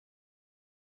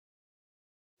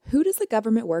Who does the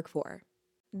government work for?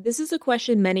 This is a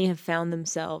question many have found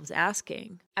themselves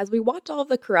asking as we watch all of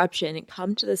the corruption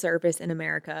come to the surface in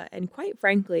America and, quite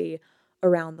frankly,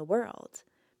 around the world.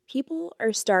 People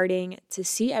are starting to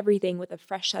see everything with a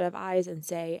fresh set of eyes and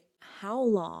say, how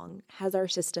long has our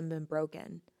system been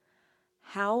broken?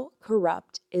 How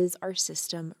corrupt is our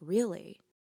system really?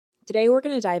 Today, we're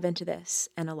going to dive into this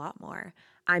and a lot more.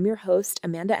 I'm your host,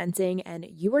 Amanda Ensing, and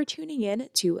you are tuning in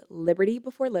to Liberty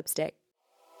Before Lipstick.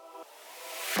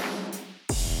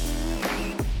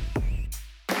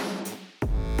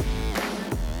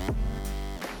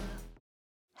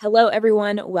 Hello,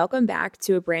 everyone. Welcome back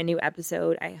to a brand new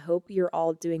episode. I hope you're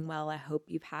all doing well. I hope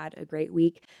you've had a great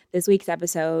week. This week's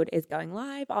episode is going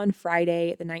live on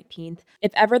Friday, the 19th.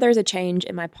 If ever there's a change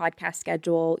in my podcast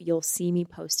schedule, you'll see me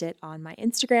post it on my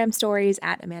Instagram stories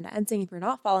at Amanda Ensing. If you're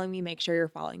not following me, make sure you're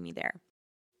following me there.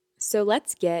 So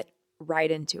let's get right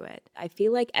into it. I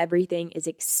feel like everything is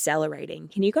accelerating.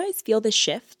 Can you guys feel the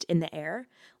shift in the air?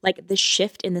 Like the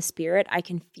shift in the spirit? I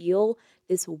can feel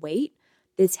this weight,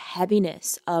 this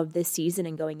heaviness of this season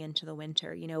and going into the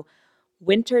winter.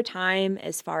 Winter time,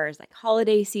 as far as like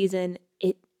holiday season,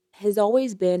 it has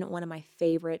always been one of my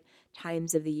favorite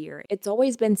times of the year. It's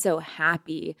always been so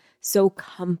happy, so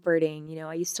comforting.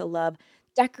 I used to love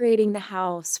decorating the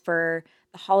house for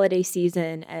the holiday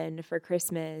season and for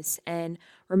Christmas and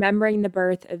remembering the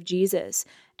birth of Jesus.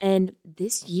 And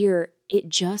this year, it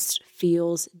just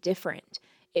feels different.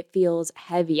 It feels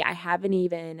heavy. I haven't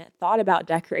even thought about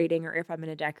decorating or if I'm going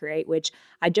to decorate, which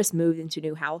I just moved into a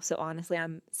new house. So honestly,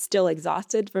 I'm still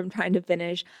exhausted from trying to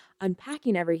finish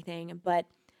unpacking everything. But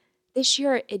this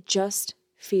year, it just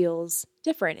feels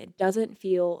different. It doesn't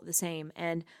feel the same.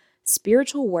 And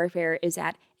spiritual warfare is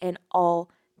at an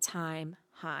all-time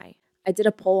high. I did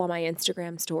a poll on my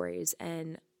Instagram stories,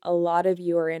 and a lot of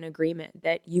you are in agreement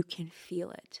that you can feel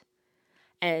it.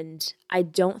 And I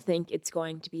don't think it's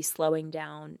going to be slowing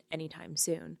down anytime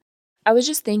soon. I was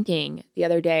just thinking the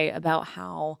other day about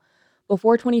how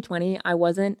before 2020, I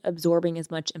wasn't absorbing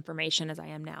as much information as I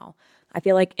am now. I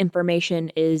feel like information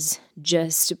is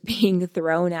just being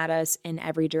thrown at us in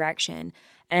every direction.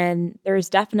 And there's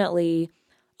definitely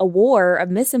a war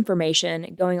of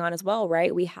misinformation going on as well,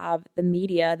 right? We have the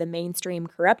media, the mainstream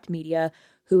corrupt media,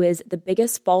 who is the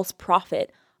biggest false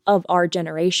prophet of our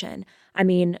generation. I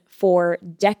mean, for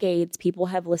decades, people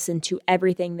have listened to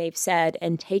everything they've said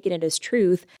and taken it as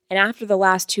truth. And after the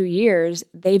last 2 years,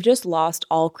 they've just lost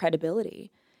all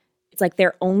credibility. It's like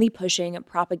they're only pushing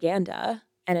propaganda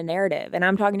and a narrative. And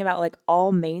I'm talking about like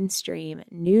all mainstream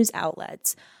news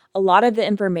outlets. A lot of the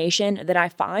information that I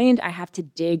find, I have to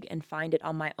dig and find it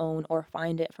on my own or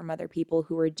find it from other people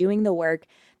who are doing the work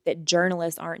that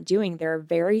journalists aren't doing. There are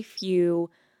very few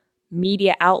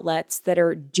media outlets that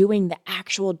are doing the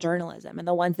actual journalism. And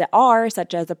the ones that are,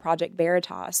 such as the Project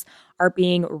Veritas, are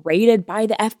being raided by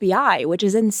the FBI, which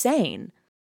is insane.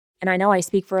 And I know I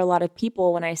speak for a lot of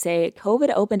people when I say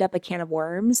COVID opened up a can of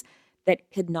worms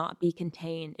that could not be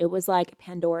contained. It was like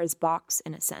Pandora's box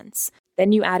in a sense.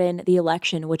 Then you add in the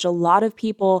election, which a lot of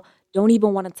people don't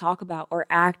even want to talk about or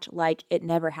act like it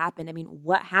never happened. I mean,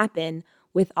 what happened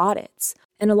with audits?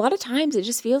 And a lot of times it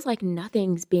just feels like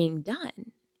nothing's being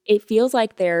done. It feels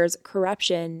like there's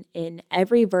corruption in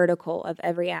every vertical of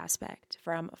every aspect,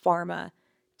 from pharma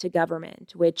to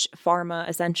government, which pharma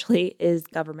essentially is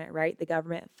government, right? The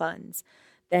government funds.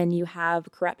 Then you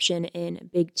have corruption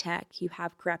in big tech. You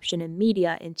have corruption in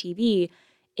media, in TV,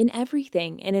 in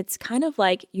everything. And it's kind of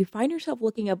like you find yourself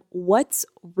looking up what's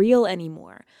real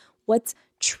anymore, what's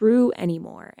true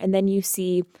anymore. And then you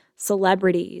see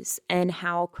celebrities and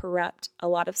how corrupt a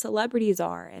lot of celebrities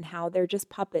are and how they're just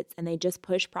puppets and they just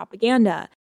push propaganda.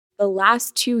 The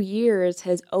last 2 years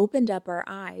has opened up our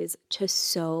eyes to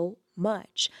so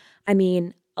much. I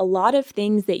mean, a lot of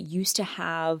things that used to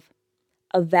have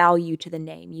a value to the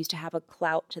name, used to have a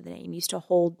clout to the name, used to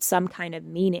hold some kind of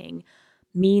meaning,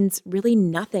 means really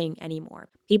nothing anymore.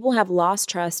 People have lost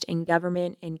trust in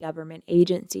government and government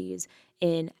agencies,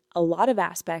 in a lot of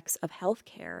aspects of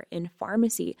healthcare, in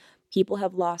pharmacy. People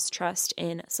have lost trust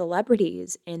in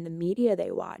celebrities, in the media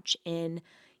they watch, in,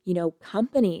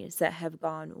 companies that have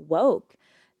gone woke.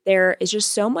 There is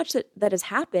just so much that has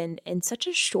happened in such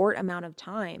a short amount of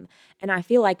time. And I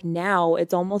feel like now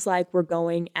it's almost like we're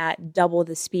going at double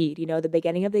the speed. The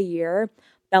beginning of the year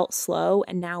felt slow,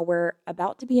 and now we're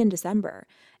about to be in December.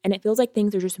 And it feels like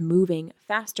things are just moving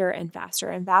faster and faster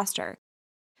and faster.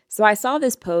 So I saw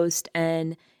this post,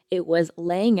 and it was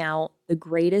laying out the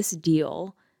greatest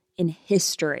deal in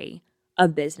history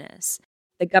of business.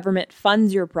 The government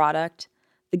funds your product.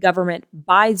 The government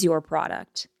buys your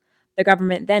product. The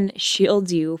government then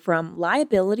shields you from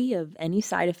liability of any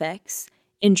side effects,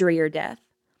 injury, or death.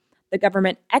 The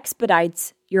government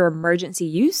expedites your emergency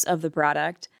use of the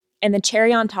product. And the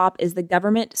cherry on top is the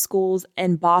government, schools,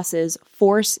 and bosses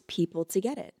force people to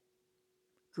get it.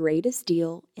 Greatest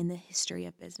deal in the history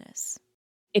of business.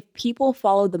 If people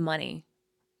followed the money,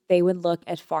 they would look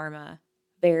at pharma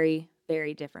very,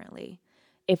 very differently.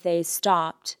 If they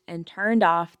stopped and turned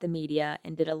off the media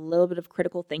and did a little bit of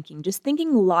critical thinking, just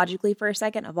thinking logically for a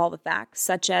second of all the facts,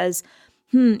 such as,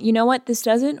 you know what, this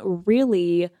doesn't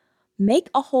really make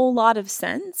a whole lot of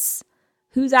sense.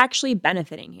 Who's actually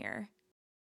benefiting here?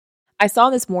 I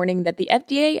saw this morning that the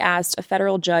FDA asked a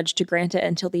federal judge to grant it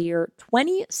until the year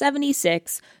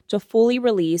 2076 to fully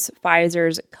release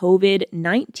Pfizer's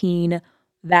COVID-19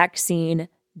 vaccine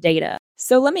data.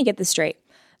 So let me get this straight.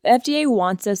 The FDA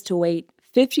wants us to wait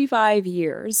 55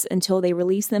 years until they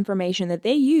release the information that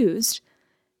they used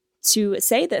to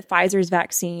say that Pfizer's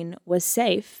vaccine was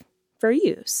safe for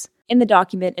use. In the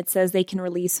document, it says they can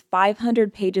release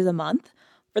 500 pages a month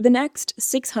for the next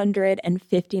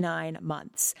 659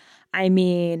 months. I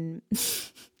mean,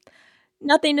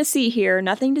 nothing to see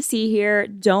here.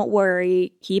 Don't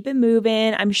worry. Keep it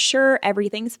moving. I'm sure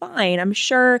everything's fine. I'm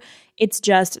sure it's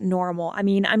just normal. I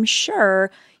mean, I'm sure,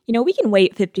 we can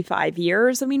wait 55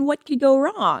 years. I mean, what could go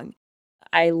wrong?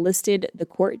 I listed the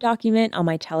court document on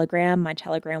my Telegram. My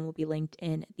Telegram will be linked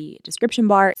in the description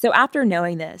bar. So after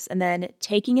knowing this and then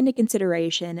taking into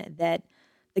consideration that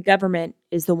the government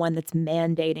is the one that's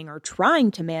mandating or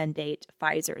trying to mandate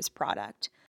Pfizer's product,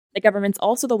 the government's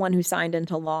also the one who signed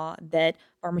into law that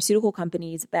pharmaceutical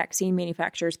companies, vaccine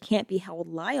manufacturers can't be held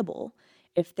liable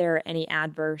if there are any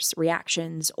adverse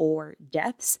reactions or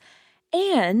deaths.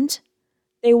 And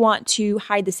they want to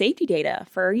hide the safety data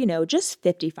for, just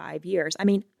 55 years. I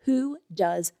mean, who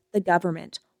does the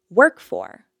government work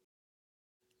for?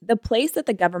 The place that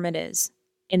the government is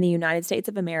in the United States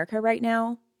of America right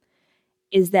now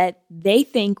is that they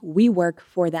think we work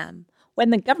for them when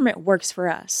the government works for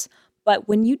us. But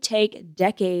when you take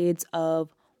decades of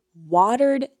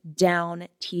watered down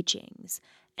teachings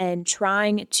and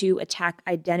trying to attack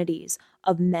identities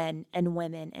of men and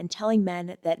women and telling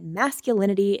men that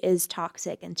masculinity is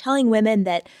toxic and telling women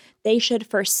that they should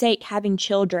forsake having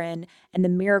children and the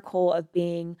miracle of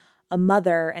being a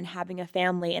mother and having a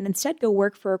family and instead go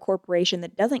work for a corporation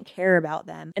that doesn't care about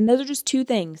them. And those are just two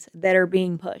things that are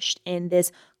being pushed in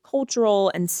this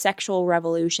cultural and sexual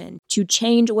revolution to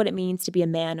change what it means to be a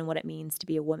man and what it means to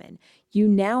be a woman. You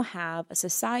now have a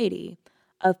society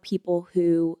of people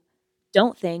who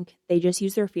don't think, they just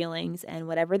use their feelings, and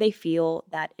whatever they feel,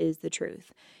 that is the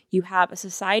truth. You have a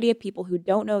society of people who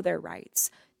don't know their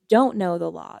rights, don't know the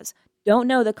laws, don't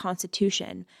know the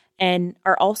Constitution, and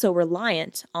are also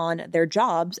reliant on their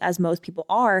jobs, as most people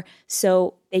are,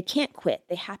 so they can't quit.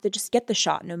 They have to just get the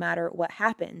shot no matter what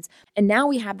happens. And now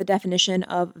we have the definition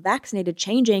of vaccinated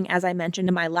changing. As I mentioned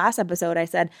in my last episode, I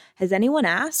said, has anyone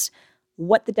asked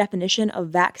what the definition of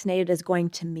vaccinated is going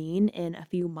to mean in a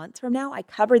few months from now? I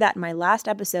covered that in my last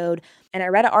episode, and I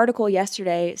read an article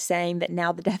yesterday saying that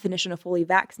now the definition of fully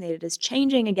vaccinated is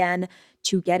changing again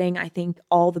to getting, I think,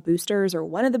 all the boosters or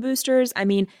one of the boosters. I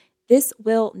mean, this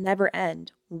will never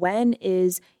end. When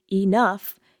is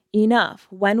enough enough?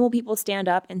 When will people stand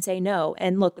up and say no?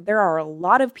 And look, there are a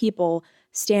lot of people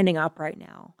standing up right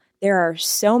now. There are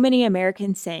so many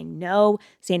Americans saying no,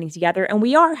 standing together, and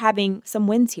we are having some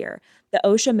wins here. The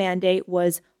OSHA mandate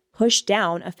was pushed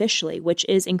down officially, which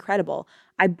is incredible.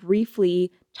 I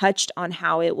briefly touched on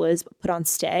how it was put on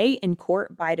stay in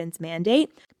court, Biden's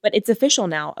mandate, but it's official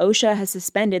now. OSHA has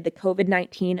suspended the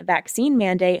COVID-19 vaccine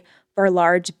mandate for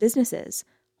large businesses.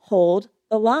 Hold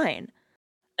the line.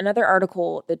 Another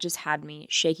article that just had me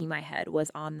shaking my head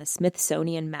was on the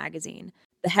Smithsonian Magazine.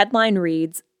 The headline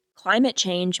reads, "Climate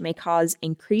change may cause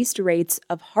increased rates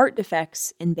of heart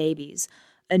defects in babies.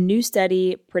 A new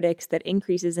study predicts that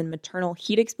increases in maternal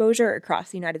heat exposure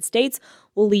across the United States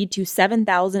will lead to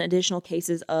 7,000 additional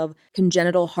cases of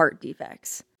congenital heart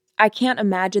defects." I can't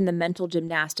imagine the mental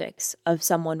gymnastics of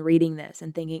someone reading this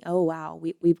and thinking, "Oh wow,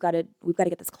 we've got to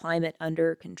get this climate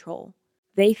under control."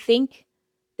 They think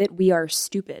that we are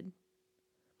stupid.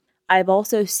 I've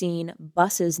also seen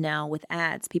buses now with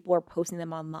ads. People are posting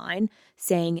them online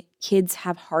saying kids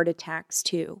have heart attacks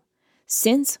too.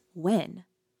 Since when?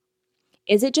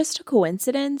 Is it just a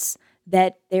coincidence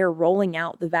that they're rolling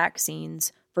out the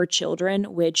vaccines for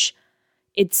children, which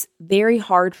it's very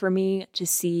hard for me to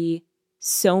see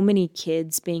so many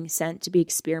kids being sent to be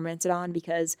experimented on,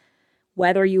 because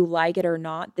whether you like it or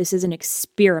not, this is an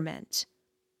experiment.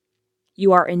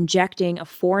 You are injecting a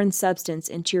foreign substance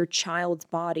into your child's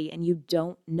body and you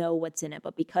don't know what's in it.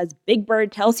 But because Big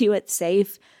Bird tells you it's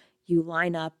safe, you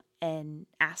line up and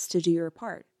ask to do your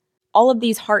part. All of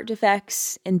these heart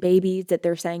defects in babies that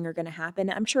they're saying are going to happen,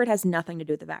 I'm sure it has nothing to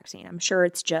do with the vaccine. I'm sure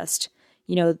it's just,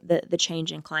 the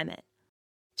change in climate.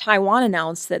 Taiwan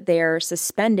announced that they're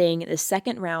suspending the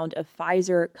second round of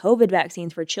Pfizer COVID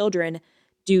vaccines for children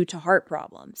due to heart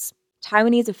problems.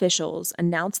 Taiwanese officials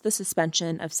announced the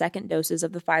suspension of second doses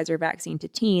of the Pfizer vaccine to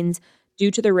teens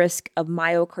due to the risk of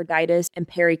myocarditis and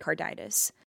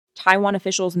pericarditis. Taiwan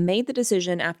officials made the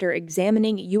decision after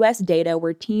examining U.S. data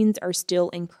where teens are still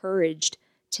encouraged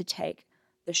to take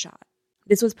the shot.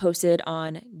 This was posted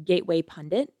on Gateway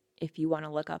Pundit, if you want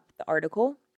to look up the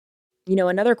article.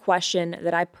 Another question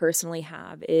that I personally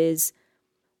have is,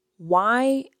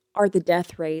 why are the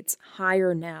death rates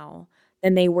higher now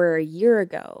than they were a year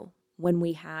ago when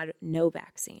we had no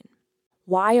vaccine?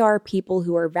 Why are people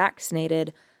who are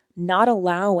vaccinated not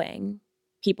allowing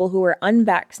people who are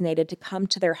unvaccinated to come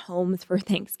to their homes for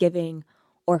Thanksgiving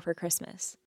or for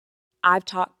Christmas? I've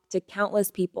talked to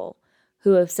countless people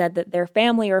who have said that their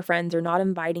family or friends are not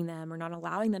inviting them or not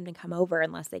allowing them to come over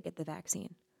unless they get the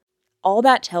vaccine. All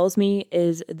that tells me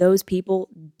is those people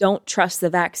don't trust the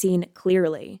vaccine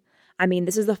clearly. I mean,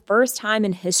 this is the first time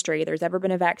in history there's ever been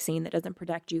a vaccine that doesn't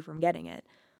protect you from getting it.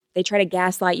 They try to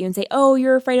gaslight you and say, oh,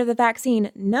 you're afraid of the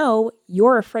vaccine. No,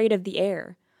 you're afraid of the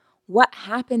air. What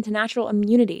happened to natural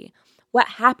immunity? What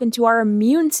happened to our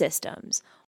immune systems?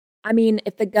 I mean,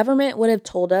 if the government would have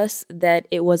told us that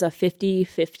it was a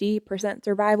 50%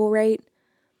 survival rate,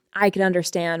 I could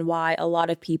understand why a lot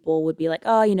of people would be like,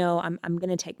 oh, I'm going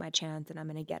to take my chance and I'm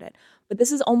going to get it. But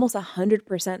this is almost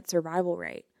 100% survival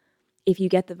rate if you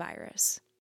get the virus.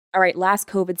 All right, last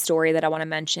COVID story that I want to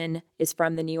mention is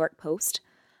from the New York Post.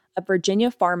 A Virginia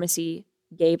pharmacy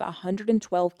gave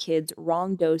 112 kids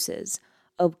wrong doses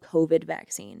of COVID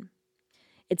vaccine.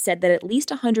 It said that at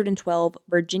least 112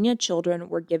 Virginia children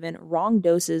were given wrong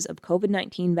doses of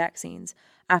COVID-19 vaccines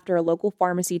after a local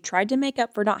pharmacy tried to make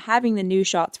up for not having the new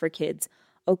shots for kids,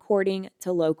 according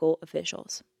to local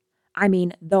officials. I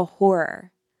mean, the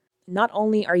horror. Not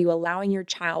only are you allowing your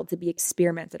child to be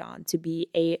experimented on, to be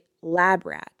a lab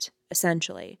rat,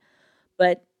 essentially,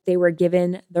 but they were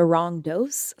given the wrong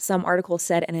dose. Some articles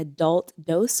said an adult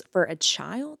dose for a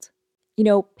child.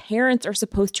 Parents are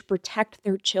supposed to protect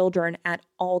their children at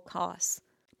all costs.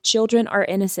 Children are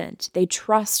innocent. They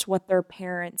trust what their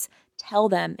parents tell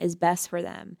them is best for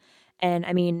them. And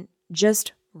I mean,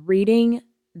 just reading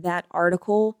that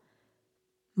article,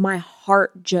 my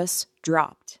heart just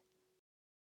dropped.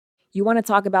 You want to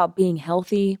talk about being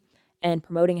healthy and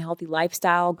promoting a healthy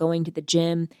lifestyle, going to the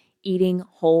gym, eating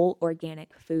whole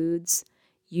organic foods,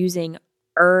 using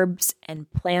herbs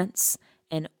and plants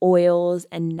and oils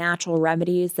and natural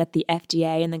remedies that the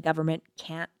FDA and the government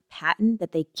can't patent,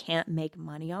 that they can't make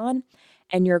money on,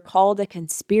 and you're called a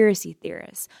conspiracy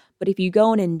theorist. But if you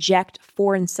go and inject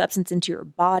foreign substance into your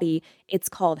body, it's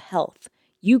called health.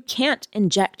 You can't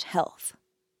inject health.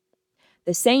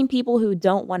 The same people who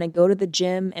don't want to go to the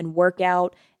gym and work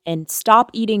out and stop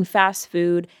eating fast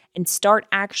food and start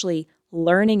actually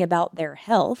learning about their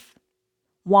health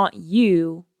want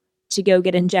you to go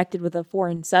get injected with a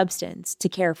foreign substance to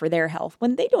care for their health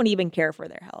when they don't even care for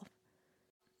their health.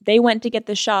 They went to get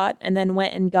the shot and then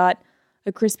went and got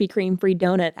a Krispy Kreme free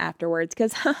donut afterwards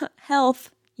because health,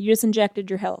 you just injected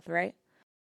your health, right?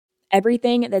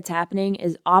 Everything that's happening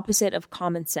is opposite of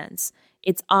common sense.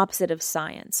 It's opposite of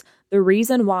science. The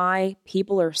reason why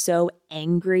people are so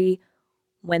angry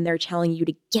when they're telling you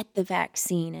to get the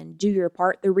vaccine and do your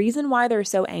part, the reason why they're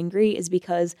so angry is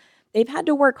because they've had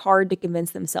to work hard to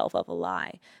convince themselves of a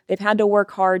lie. They've had to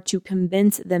work hard to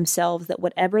convince themselves that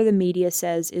whatever the media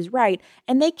says is right,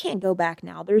 and they can't go back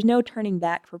now. There's no turning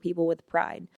back for people with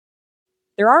pride.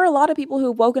 There are a lot of people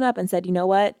who've woken up and said, you know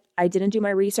what? I didn't do my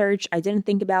research. I didn't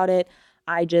think about it.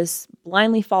 I just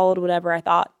blindly followed whatever I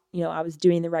thought, I was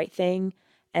doing the right thing,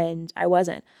 and I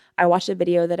wasn't. I watched a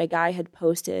video that a guy had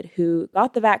posted who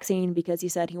got the vaccine because he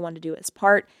said he wanted to do his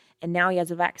part, and now he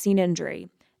has a vaccine injury.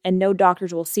 And no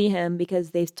doctors will see him because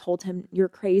they've told him, you're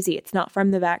crazy. It's not from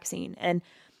the vaccine. And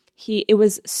it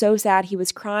was so sad. He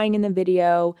was crying in the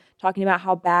video, talking about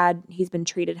how bad he's been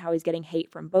treated, how he's getting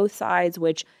hate from both sides,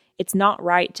 which it's not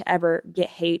right to ever get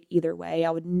hate either way.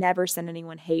 I would never send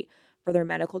anyone hate for their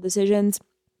medical decisions.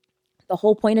 The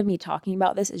whole point of me talking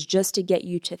about this is just to get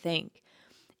you to think.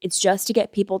 It's just to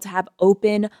get people to have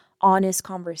open, honest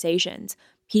conversations.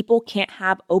 People can't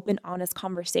have open, honest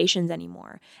conversations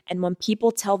anymore. And when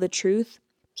people tell the truth,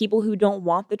 people who don't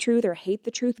want the truth or hate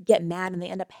the truth get mad and they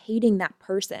end up hating that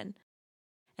person.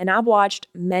 And I've watched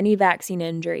many vaccine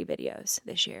injury videos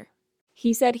this year.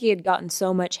 He said he had gotten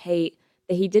so much hate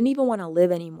that he didn't even want to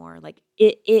live anymore. Like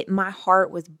my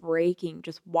heart was breaking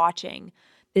just watching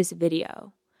this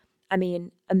video. I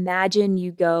mean, imagine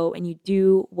you go and you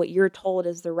do what you're told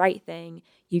is the right thing.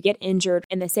 You get injured,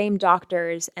 and the same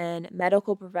doctors and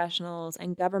medical professionals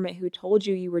and government who told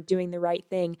you you were doing the right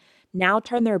thing now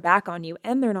turn their back on you,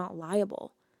 and they're not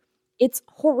liable. It's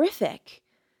horrific.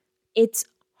 It's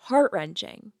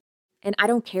heart-wrenching. And I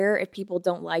don't care if people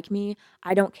don't like me.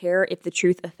 I don't care if the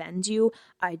truth offends you.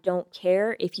 I don't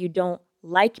care if you don't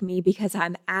like me, because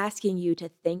I'm asking you to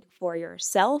think for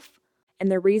yourself. And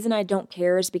the reason I don't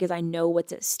care is because I know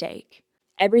what's at stake.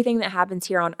 Everything that happens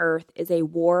here on earth is a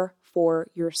war for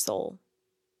your soul.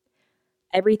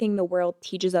 Everything the world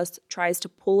teaches us tries to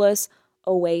pull us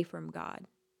away from God.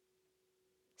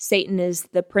 Satan is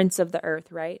the prince of the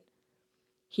earth, right?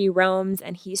 He roams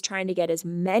and he's trying to get as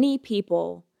many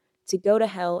people to go to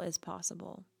hell as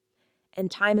possible. And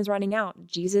time is running out.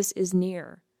 Jesus is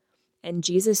near. And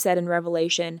Jesus said in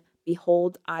Revelation,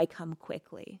 "Behold, I come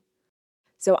quickly."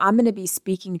 So I'm going to be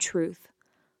speaking truth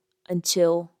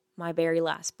until my very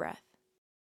last breath.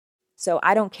 So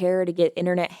I don't care to get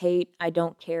internet hate. I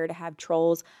don't care to have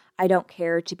trolls. I don't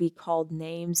care to be called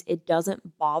names. It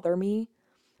doesn't bother me,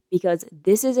 because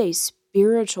this is a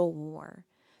spiritual war.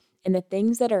 And the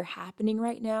things that are happening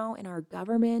right now in our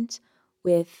government,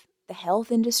 with the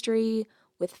health industry,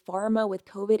 with pharma, with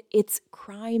COVID, it's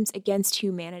crimes against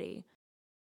humanity.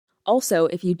 Also,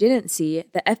 if you didn't see,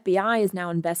 the FBI is now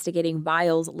investigating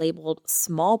vials labeled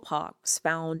smallpox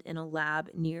found in a lab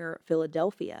near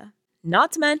Philadelphia.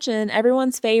 Not to mention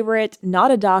everyone's favorite, not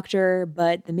a doctor,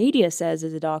 but the media says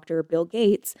is a doctor, Bill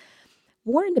Gates,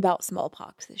 warned about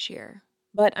smallpox this year.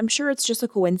 But I'm sure it's just a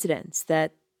coincidence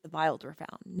that the vials were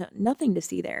found. Nothing to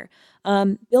see there.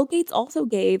 Bill Gates also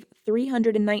gave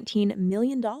 $319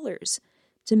 million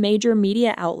to major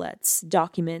media outlets,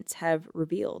 documents have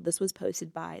revealed. This was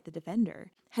posted by The Defender.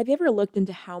 Have you ever looked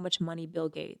into how much money Bill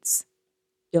Gates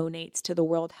donates to the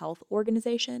World Health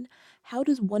Organization? How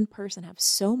does one person have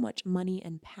so much money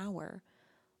and power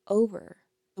over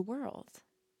the world?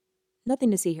 Nothing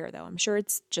to see here, though. I'm sure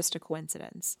it's just a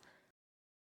coincidence.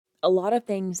 A lot of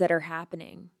things that are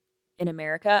happening in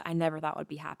America, I never thought would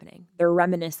be happening. They're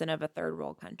reminiscent of a third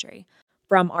world country.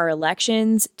 From our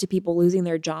elections to people losing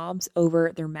their jobs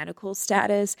over their medical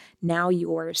status. Now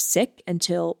you're sick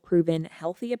until proven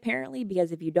healthy, apparently,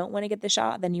 because if you don't want to get the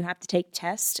shot, then you have to take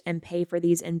tests and pay for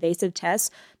these invasive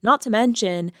tests. Not to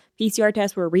mention, PCR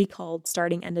tests were recalled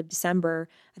starting end of December.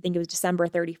 I think it was December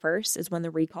 31st is when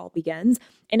the recall begins.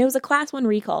 And it was a class 1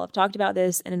 recall. I've talked about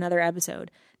this in another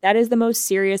episode. That is the most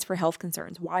serious for health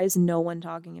concerns. Why is no one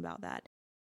talking about that?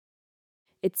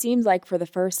 It seems like for the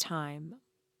first time,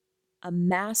 a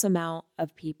mass amount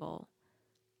of people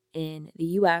in the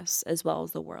US as well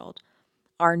as the world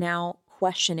are now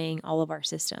questioning all of our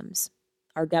systems.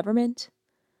 Our government,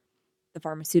 the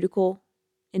pharmaceutical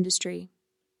industry,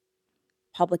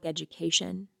 public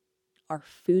education, our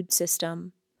food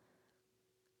system.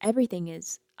 Everything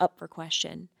is up for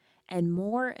question. And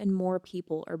more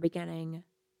people are beginning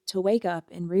to wake up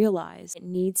and realize it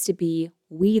needs to be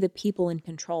we the people in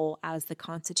control as the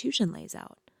Constitution lays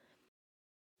out.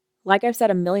 Like I've said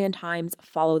a million times,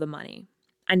 follow the money.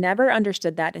 I never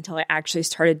understood that until I actually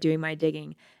started doing my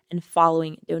digging and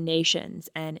following donations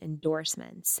and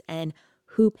endorsements and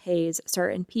who pays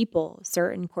certain people,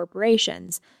 certain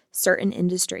corporations, certain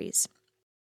industries.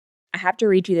 I have to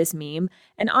read you this meme.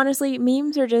 And honestly,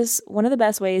 memes are just one of the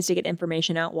best ways to get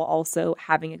information out while also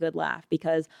having a good laugh,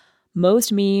 because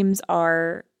most memes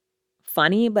are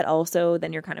funny, but also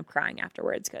then you're kind of crying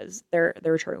afterwards because they're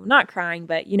true. Not crying,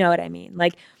 but you know what I mean.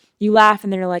 Like, you laugh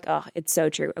and then you're like, oh, it's so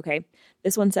true. Okay.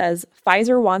 This one says,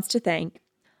 Pfizer wants to thank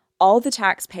all the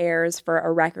taxpayers for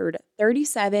a record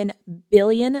 $37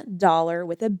 billion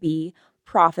with a B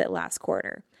profit last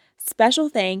quarter. Special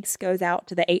thanks goes out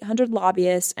to the 800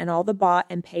 lobbyists and all the bought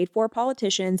and paid for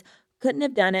politicians. Couldn't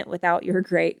have done it without your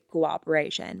great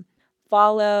cooperation.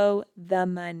 Follow the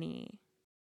money.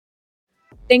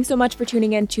 Thanks so much for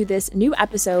tuning in to this new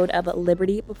episode of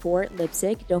Liberty Before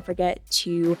Lipstick. Don't forget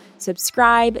to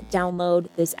subscribe, download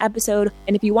this episode.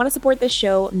 And if you want to support this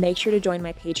show, make sure to join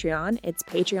my Patreon. It's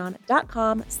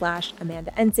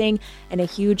patreon.com/Amanda Ensing. And a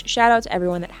huge shout out to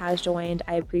everyone that has joined.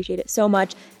 I appreciate it so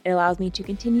much. It allows me to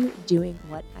continue doing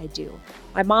what I do.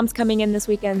 My mom's coming in this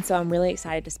weekend, so I'm really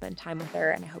excited to spend time with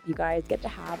her. And I hope you guys get to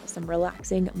have some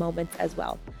relaxing moments as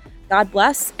well. God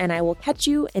bless, and I will catch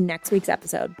you in next week's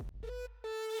episode.